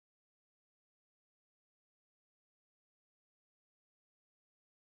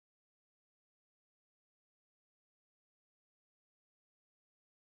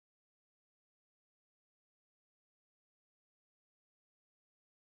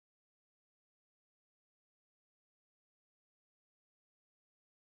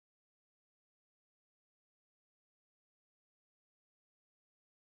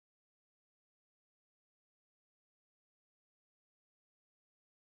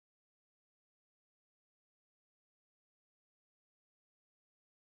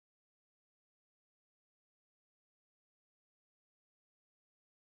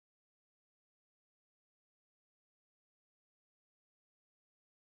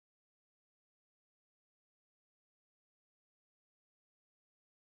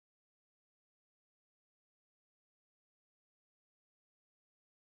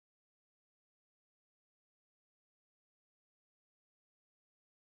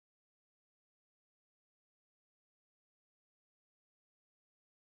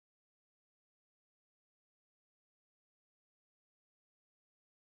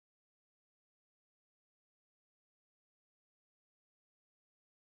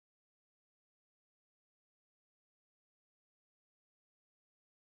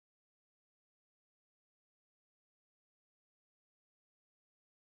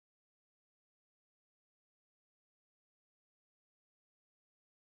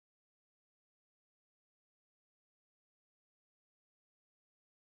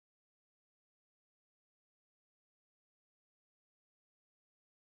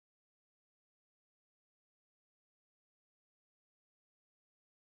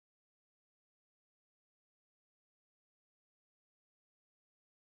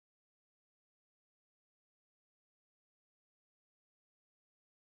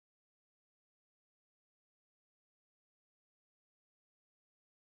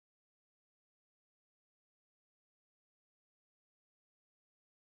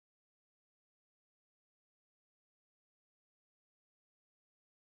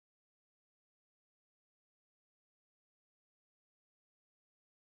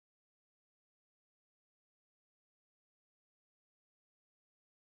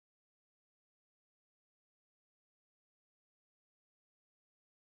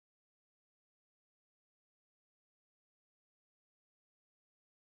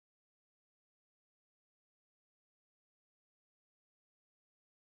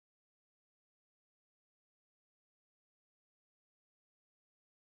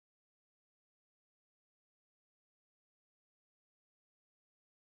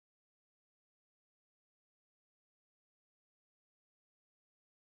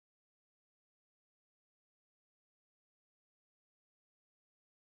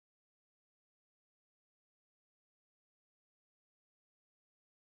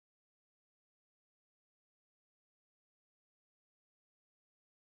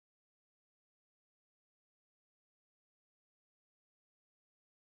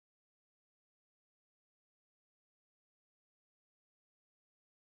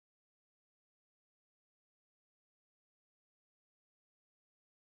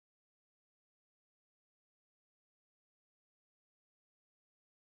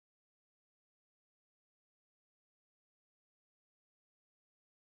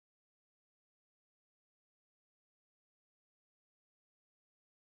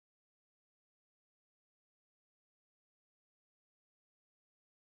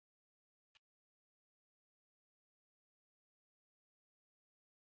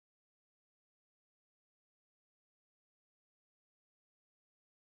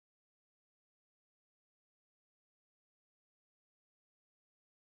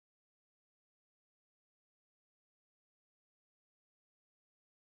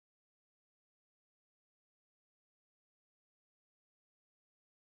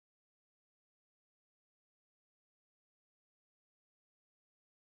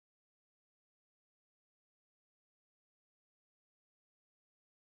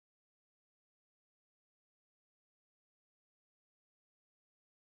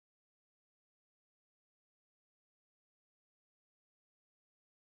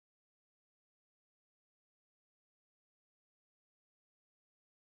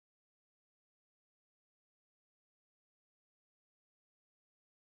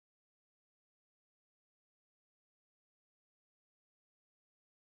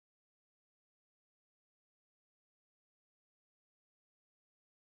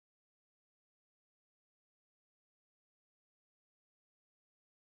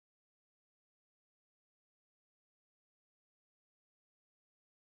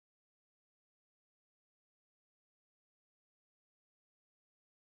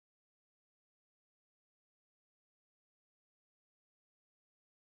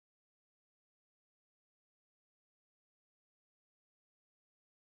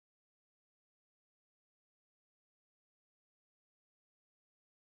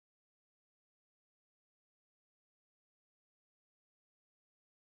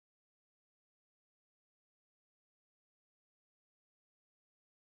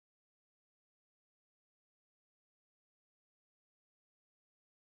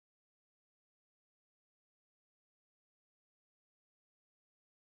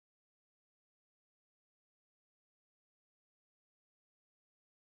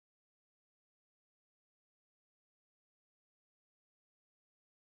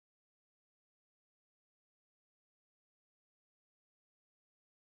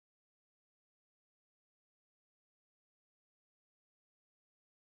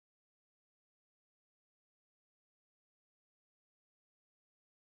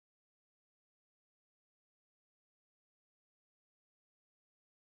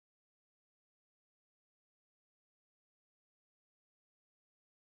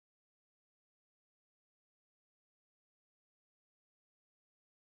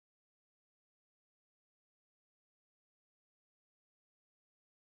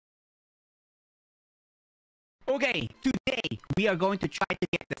Okay, today we are going to try to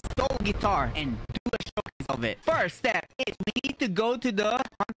get the soul guitar and do a showcase of it. First step is we need to go to the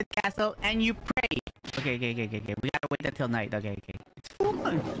haunted castle and you pray. Okay. We gotta wait until night. Okay. It's full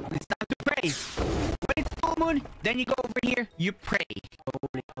moon. It's time to pray. When it's full moon, then you go over here, you pray.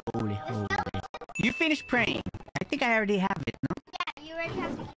 Holy. You finish praying. I think I already have it, no? Yeah, you already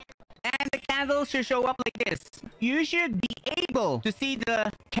have it. And the candles should show up like this. You should be able to see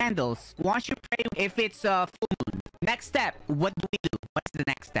the candles once you pray if it's full moon. Next step, what do we do? What's the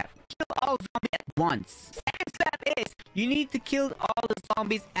next step? Kill all zombies at once. Second step is you need to kill all the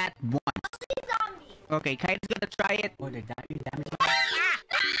zombies at once. Zombie. Okay, Kai's gonna try it. Oh, they damage.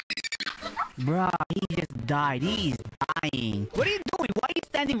 Bruh, he just died. He's dying. What are you doing? Why are you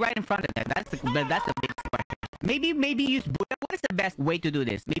standing right in front of them? That's the big question. Maybe use Buddha. What is the best way to do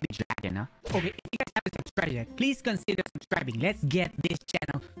this? Maybe Dragon, huh? Okay, if you guys haven't subscribed yet, please consider subscribing. Let's get this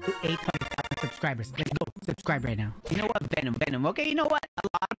channel to 800,000 subscribers. Let's go. Subscribe right now. You know what? Venom. Okay, you know what? A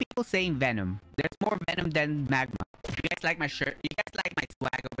lot of people saying Venom. There's more Venom than Magma. You guys like my shirt? You guys like my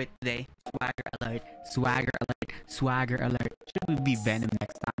swag over today? Swagger alert. Should we be Venom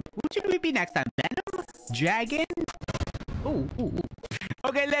next time? What should we be next time? Venom? Dragon? Ooh.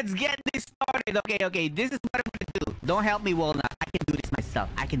 Okay, let's get this started. Okay. This is what I'm gonna do. Don't help me, Walnut. I can do this myself.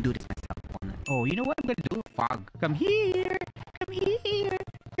 Walnut. Oh, you know what I'm gonna do? Fog. Come here. Okay.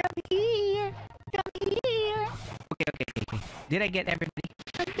 Did I get everybody?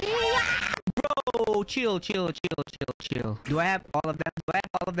 Come here. Bro, chill. Do I have all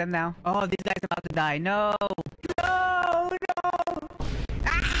of them now? Oh, this guy's about to die. No. Ah!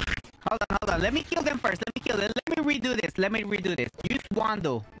 Hold on. Let me kill them first. Let me redo this. Use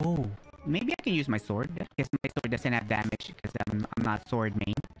Wando. Oh, maybe I can use my sword. I guess my sword doesn't have damage because I'm not sword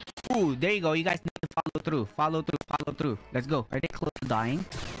main. Ooh, there you go. You guys need to follow through. Let's go. Are they close to dying?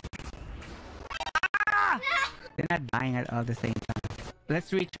 Ah! They're not dying at all the same time.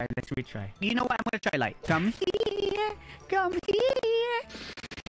 Let's retry. You know what? I'm gonna try light. Come here.